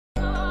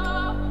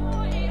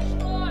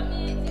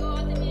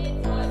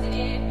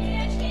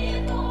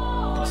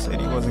Said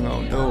he wasn't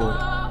gonna do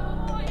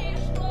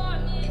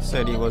it.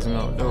 Said he wasn't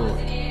gonna do it.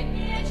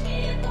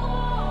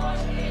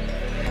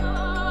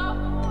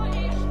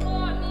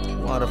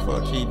 Why the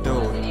fuck he do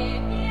it?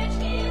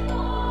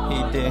 He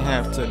didn't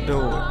have to do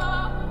it.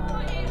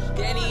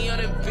 Danny on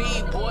the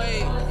beat,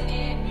 boy.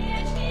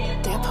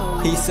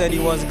 He said he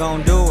wasn't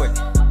gonna do it,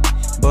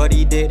 but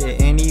he did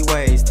it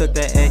anyways. Took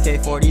that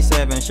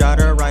AK-47, shot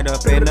her right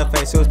up in the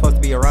face. It was supposed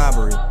to be a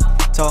robbery.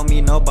 Told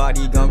me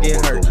nobody gon'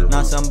 get hurt.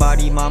 Not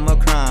somebody mama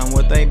crying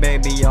with a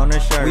baby on her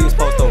shirt. We was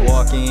supposed to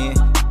walk in,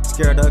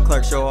 scare the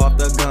clerk, show off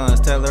the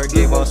guns, tell her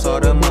give us all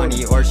the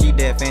money or she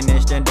dead,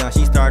 finished and done.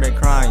 She started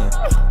crying,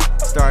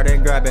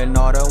 started grabbing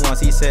all the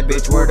ones. He said,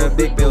 bitch, where the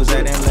big bills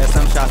at? And let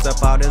some shots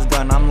up out his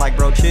gun. I'm like,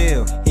 bro,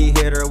 chill. He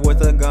hit her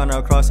with a gun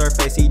across her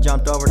face. He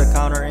jumped over the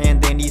counter and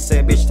then he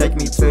said, bitch, take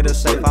me to the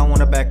safe. I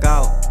wanna back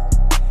out,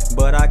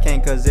 but I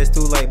can't cause it's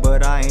too late.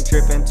 But I ain't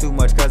tripping too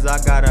much cause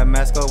I got a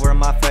mask over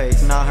my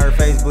face. Now her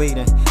face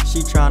bleeding, she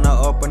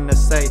tryna open the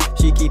safe.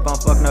 She keep on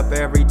fucking up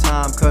every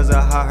time cause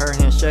of how her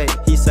hands shake.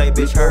 He say,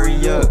 bitch,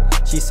 hurry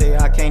up. She say,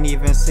 I can't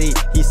even see.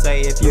 He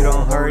say, if you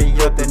don't hurry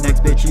up, the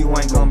next bitch you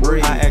ain't gon'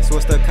 breathe. I asked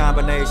what's the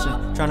combination,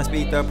 tryna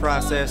speed the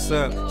process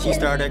up. She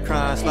started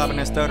crying, slobbing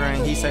and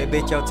stuttering. He say,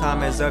 bitch, your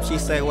time is up. She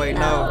say, wait,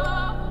 no,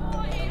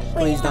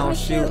 please don't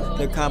shoot.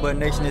 The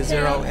combination is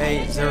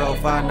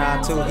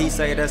 080592. He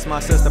say that's my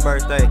sister's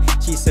birthday.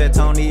 She said,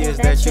 Tony, is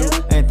that you?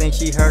 Ain't think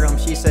she heard him.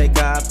 She say,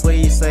 God,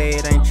 please say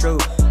it ain't true.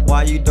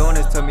 Why you doing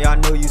this to me? I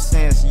knew you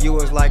since you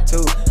was like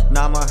 2.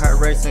 Now my heart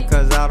racing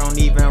cause I don't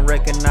even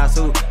recognize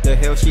who the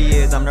hell she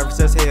is. I'm nervous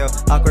as hell.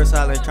 Awkward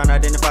silence, trying to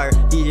identify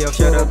her. He yelled,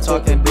 shut up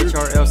talking, bitch,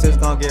 or else it's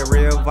gonna get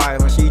real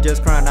violent. She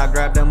just crying, I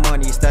grabbed the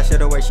money, stashed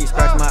it away. She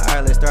scratched my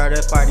eyelid,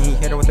 started fighting. He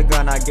hit her with a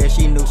gun, I guess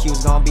she knew she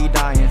was gonna be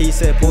dying. He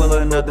said, pull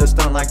another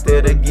stunt like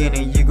that again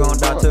and you gon'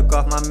 die. Took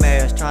off my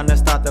mask, trying to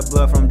stop the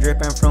blood from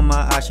dripping from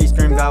my eye. She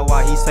screamed, God,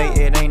 why? He say,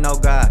 it ain't no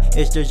God,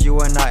 it's just you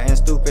and I. And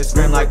stupid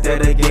scream like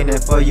that again,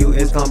 and for you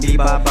it's gonna be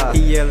bye-bye.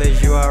 He yell,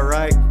 is you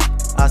alright?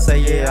 I say,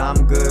 yeah,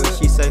 I'm good.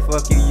 She say,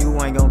 fuck you,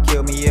 you ain't gon'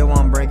 kill me, it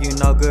won't bring you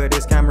no good.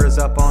 His camera's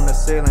up on the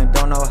ceiling,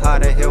 don't know how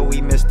the hell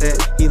we missed it.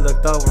 He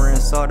looked over and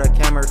saw the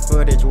camera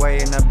footage way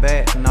in the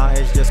back. Nah,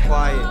 it's just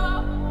quiet,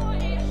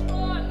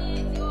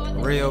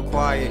 real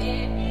quiet.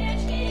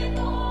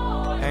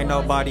 Ain't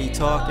nobody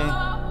talking.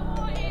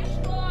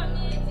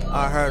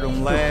 I heard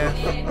him laugh,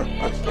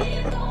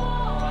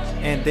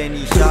 and then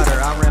he shot her.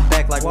 I ran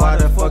back like, why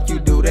the fuck you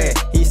do that?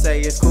 He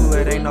say, it's cool,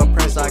 it ain't no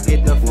prince. I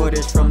get the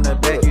footage from the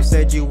back. You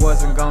said you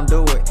wasn't gon'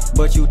 do it,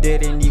 but you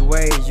did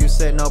anyways. You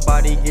said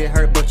nobody get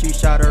hurt, but you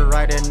shot her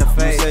right in the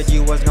face. You said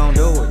you wasn't gon'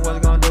 do it,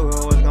 wasn't gon' do it,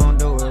 wasn't gon'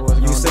 do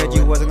it. You said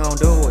you wasn't gon'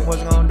 do it,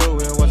 wasn't gon' do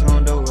it, wasn't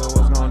gon' do it,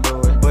 wasn't gon' do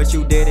it. But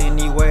you did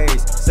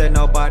anyways. Said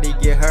nobody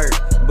get hurt,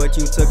 but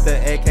you took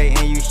the AK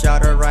and you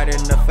shot her right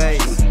in the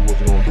face.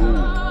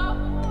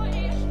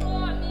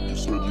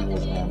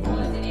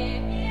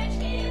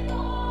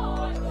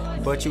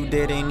 But you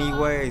did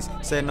anyways.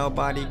 Said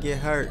nobody get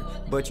hurt,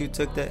 but you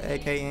took the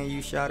AK and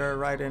you shot her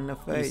right in the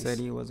face. He said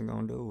he wasn't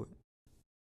gonna do it.